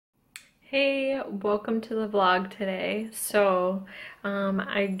Hey, welcome to the vlog today.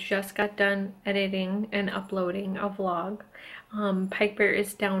 I just got done editing and uploading a vlog. Piper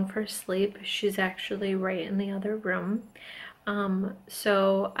is down for sleep. She's actually right in the other room.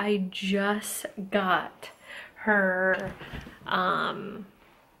 So I just got her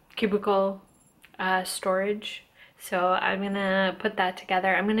cubicle storage. So I'm gonna put that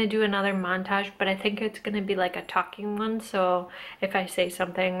together. I'm gonna do another montage, but I think it's gonna be like a talking one. So if I say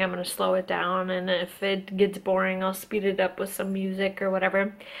something, I'm gonna slow it down, and if it gets boring, I'll speed it up with some music or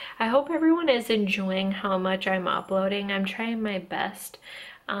whatever. I hope everyone is enjoying how much I'm uploading. I'm trying my best.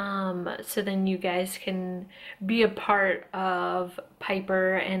 So then you guys can be a part of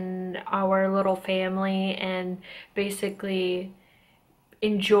Piper and our little family and basically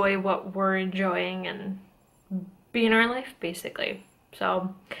enjoy what we're enjoying and be in our life, basically.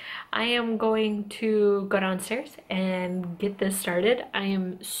 So I am going to go downstairs and get this started. I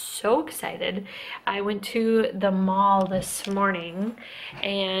am so excited. I went to the mall this morning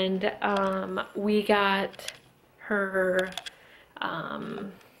and we got her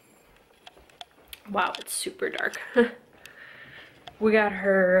wow, it's super dark. We got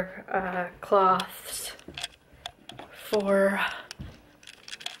her cloths for,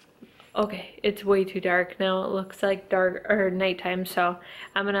 okay, it's way too dark now. It looks like dark or nighttime, so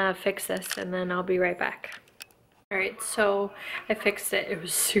I'm gonna fix this and then I'll be right back. All right, so I fixed it. It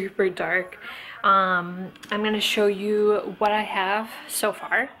was super dark. I'm gonna show you what I have so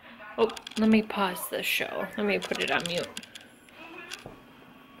far. Oh, let me pause this show. Let me put it on mute.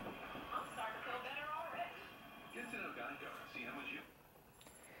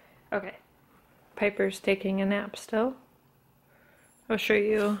 Okay, Piper's taking a nap still. I'll show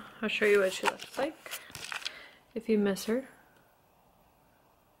you what she looks like if you miss her.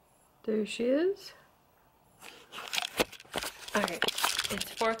 There she is. Alright,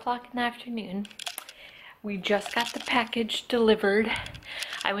 it's 4 o'clock in the afternoon. We just got the package delivered.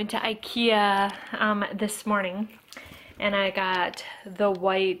 I went to IKEA this morning and I got the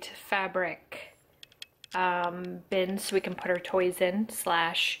white fabric bin so we can put her toys in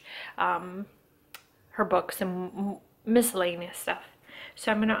slash her books and miscellaneous stuff.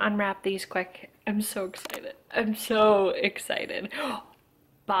 So I'm gonna unwrap these quick. I'm so excited. I'm so excited.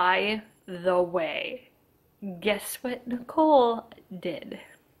 By the way, guess what Nicole did?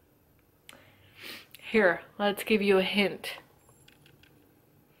 Here, let's give you a hint.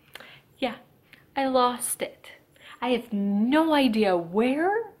 Yeah, I lost it. I have no idea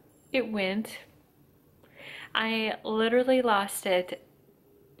where it went. I literally lost it.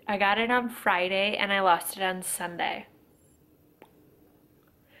 I got it on Friday and I lost it on Sunday.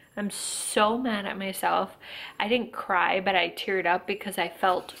 I'm so mad at myself. I didn't cry, but I teared up because I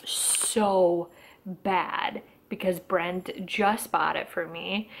felt so bad because Brent just bought it for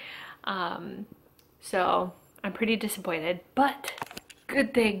me. So I'm pretty disappointed, but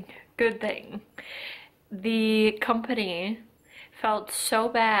good thing. The company felt so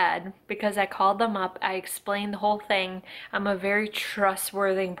bad because I called them up. I explained the whole thing. I'm a very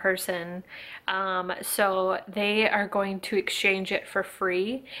trustworthy person. So they are going to exchange it for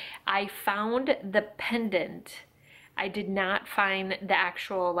free. I found the pendant. I did not find the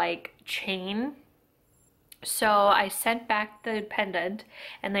actual like chain. So I sent back the pendant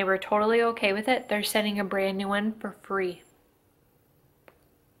and they were totally okay with it. They're sending a brand new one for free.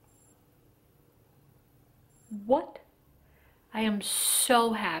 What? I am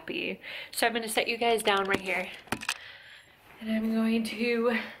so happy. So I'm going to set you guys down right here. And I'm going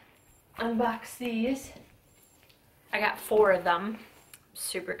to unbox these. I got 4 of them. I'm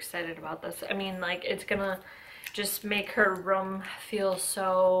super excited about this. I mean, like, it's going to just make her room feel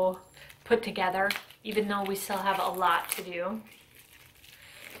so put together, even though we still have a lot to do.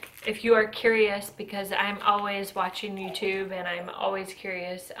 If you are curious, because I'm always watching YouTube and I'm always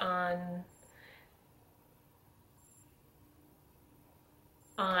curious on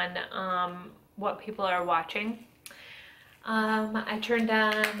what people are watching. I turned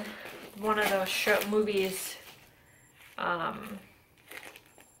on one of those movies,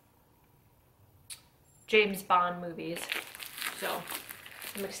 James Bond movies, so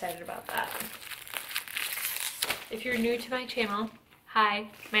I'm excited about that. If you're new to my channel, hi,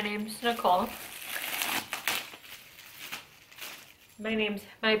 my name's Nicole.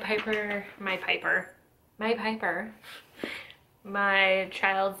 My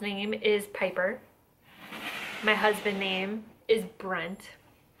child's name is Piper. My husband's name is Brent.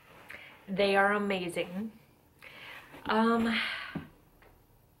 They are amazing.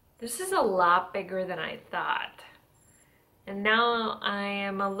 This is a lot bigger than I thought. And now I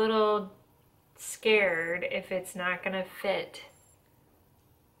am a little scared if it's not gonna fit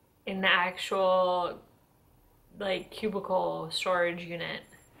in the actual like cubicle storage unit.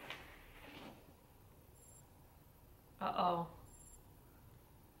 Uh-oh.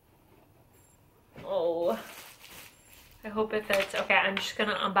 Oh. I hope it fits. Okay, I'm just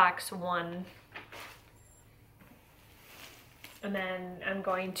gonna unbox one. And then I'm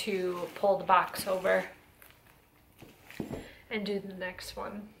going to pull the box over and do the next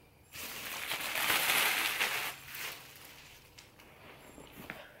one.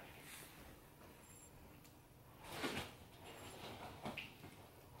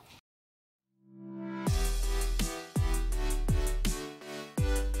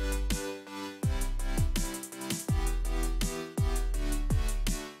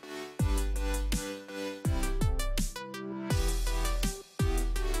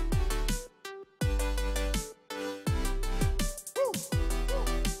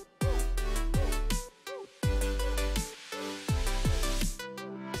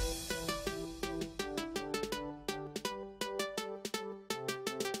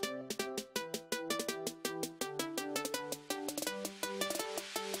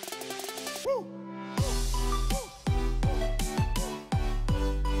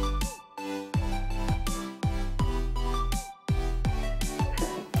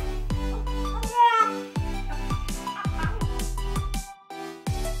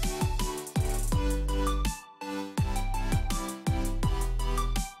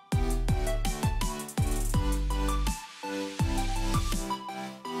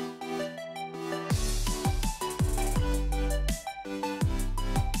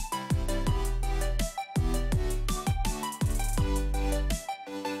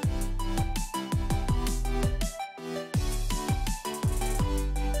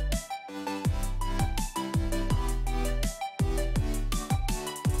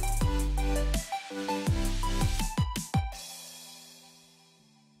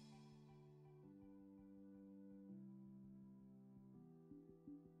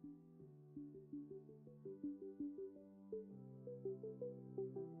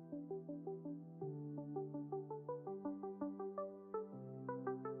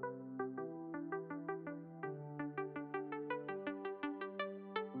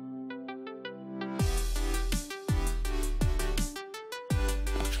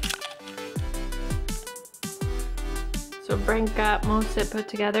 So Brent got most of it put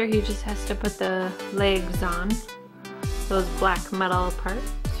together. He just has to put the legs on, those black metal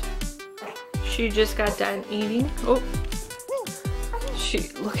parts. She just got done eating. Oh,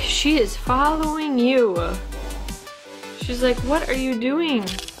 look, she is following you. She's like, what are you doing?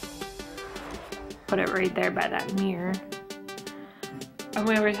 Put it right there by that mirror. And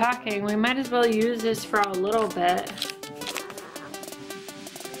we were talking, we might as well use this for a little bit.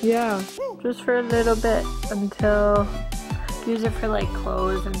 Yeah, just for a little bit until, use it for like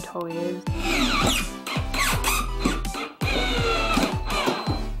clothes and toys.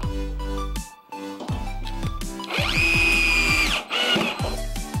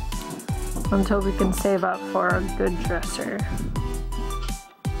 Until we can save up for a good dresser.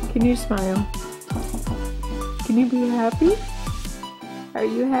 Can you smile? Can you be happy? Are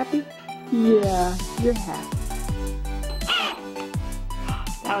you happy? Yeah, you're happy.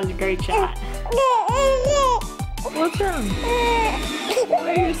 That was a great shot. What's wrong?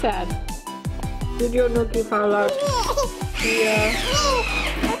 Why are you sad? Did your nookie fall out? Yeah.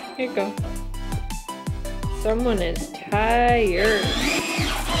 Here you go. Someone is tired.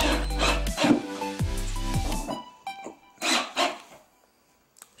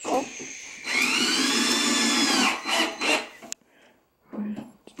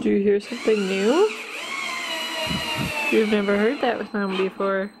 Did you hear something new? You've never heard that sound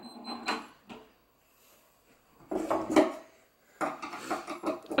before.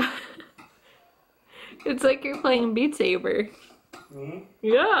 It's like you're playing Beat Saber. Me?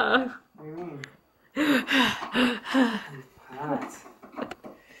 Yeah. What do you mean? Hot.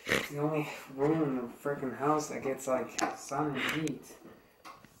 It's the only room in the freaking house that gets like sun and heat.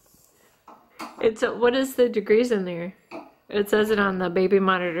 It's what is the degrees in there? It says it on the baby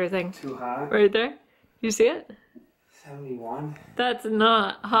monitor thing. Too hot? Right there. You see it? 71. That's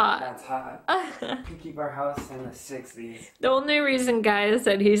not hot. That's hot. We keep our house in the 60s. The only reason guys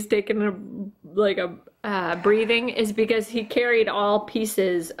said he's taking a breathing is because he carried all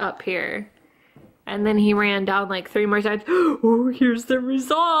pieces up here. And then he ran down like 3 more times. Oh, here's the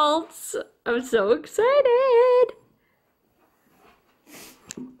results. I'm so excited.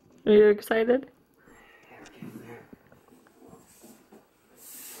 Are you excited?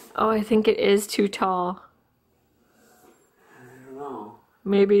 Oh, I think it is too tall. I don't know.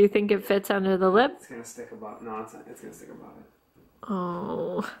 Maybe you think it fits under the lip? It's gonna stick above. No, it's not. It's gonna stick above it.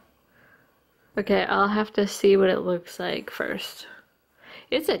 Oh. Okay, I'll have to see what it looks like first.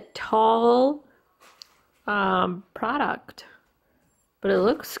 It's a tall product, but it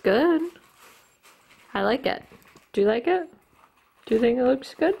looks good. I like it. Do you like it? Do you think it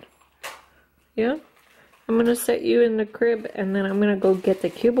looks good? Yeah? I'm gonna set you in the crib and then I'm gonna go get the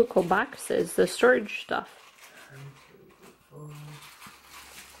cubicle boxes, the storage stuff.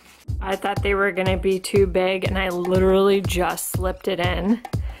 I thought they were gonna be too big and I literally just slipped it in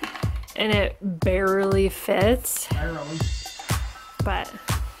and it barely fits. But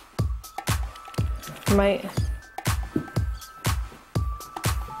might.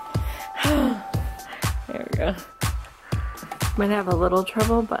 There we go. Might have a little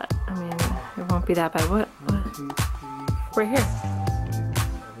trouble, but I mean, it won't be that bad. What? We're here.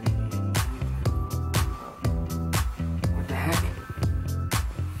 What the heck?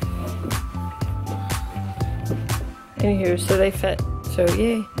 Anywho, so they fit. So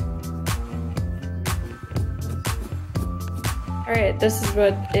yay. Alright, this is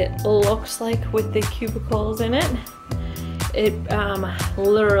what it looks like with the cubicles in it. It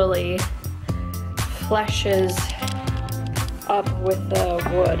literally fleshes up with the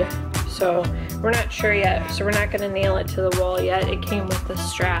wood. So we're not sure yet. So we're not going to nail it to the wall yet. It came with the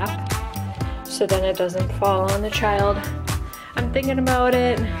strap. So then it doesn't fall on the child. I'm thinking about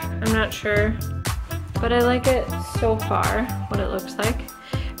it. I'm not sure. But I like it so far, what it looks like.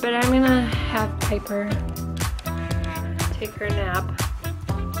 But I'm going to have Piper take her nap,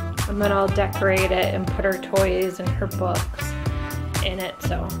 and then I'll decorate it and put her toys and her books in it.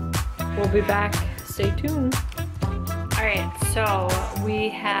 So we'll be back. Stay tuned. Alright, so we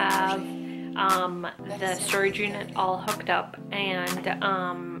have the storage unit all hooked up, and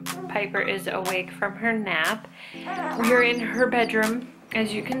Piper is awake from her nap. We're in her bedroom,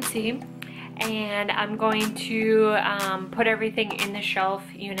 as you can see, and I'm going to put everything in the shelf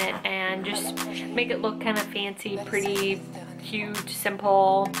unit and just make it look kind of fancy, pretty, cute,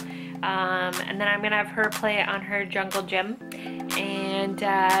 simple. And then I'm gonna have her play on her jungle gym. And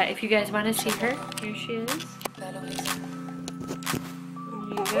if you guys want to see her, here she is. There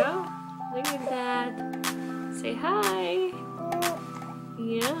you go. Look at that. Say hi.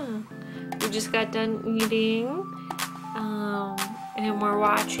 Yeah. We just got done eating. And we're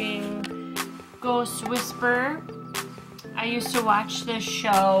watching Ghost Whisper. I used to watch this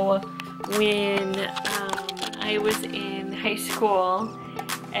show when I was in high school,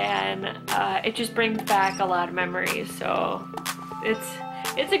 and it just brings back a lot of memories. So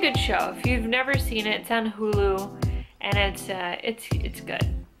it's a good show. If you've never seen it, it's on Hulu, and it's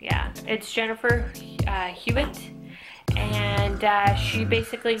good. Yeah, it's Jennifer Hewitt, and she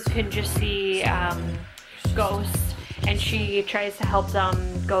basically can just see ghosts, and she tries to help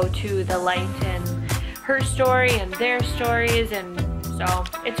them go to the light in her story and their stories, and so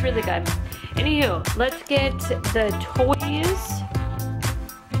it's really good. Anywho, let's get the toys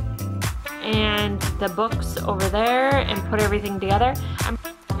and the books over there and put everything together.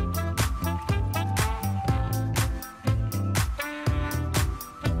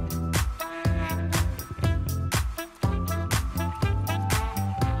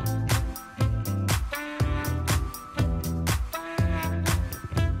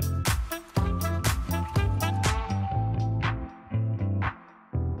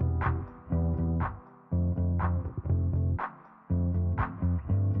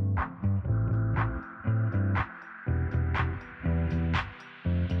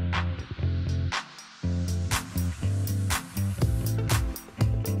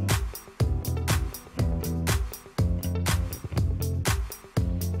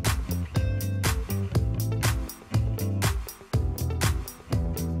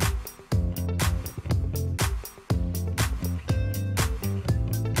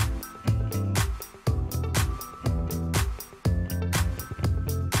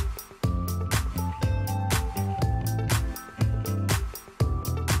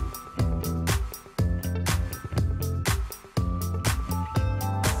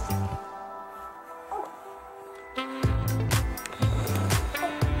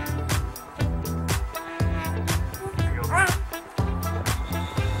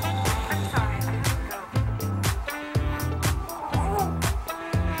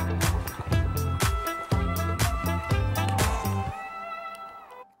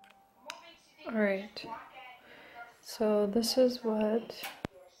 Alright, so this is what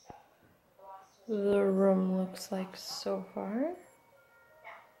the room looks like so far.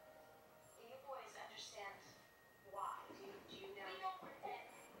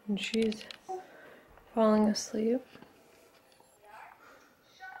 And she's falling asleep.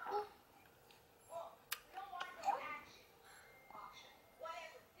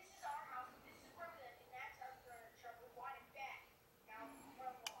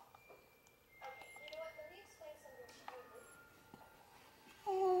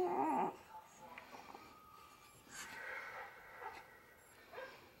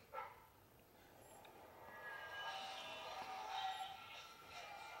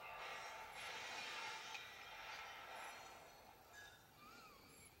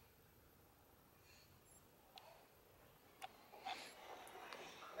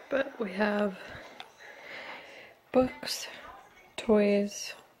 But we have books,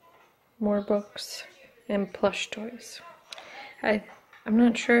 toys, more books, and plush toys. I'm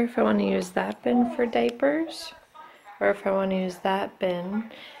not sure if I want to use that bin for diapers or if I want to use that bin.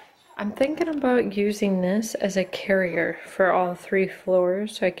 I'm thinking about using this as a carrier for all 3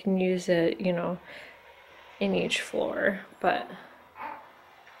 floors, so I can use it, you know, in each floor. But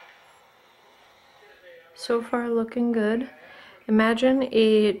so far looking good. Imagine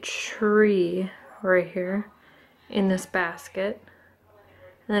a tree right here in this basket,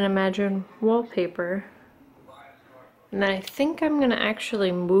 and then imagine wallpaper. And then I think I'm gonna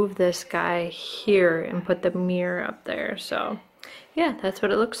actually move this guy here and put the mirror up there. So yeah, that's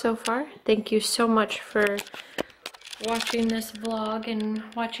what it looks so far. Thank you so much for watching this vlog and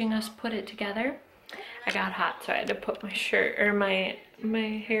watching us put it together. I got hot, so I had to put my shirt or my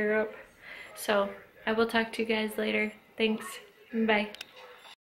hair up. So I will talk to you guys later. Thanks. Bye.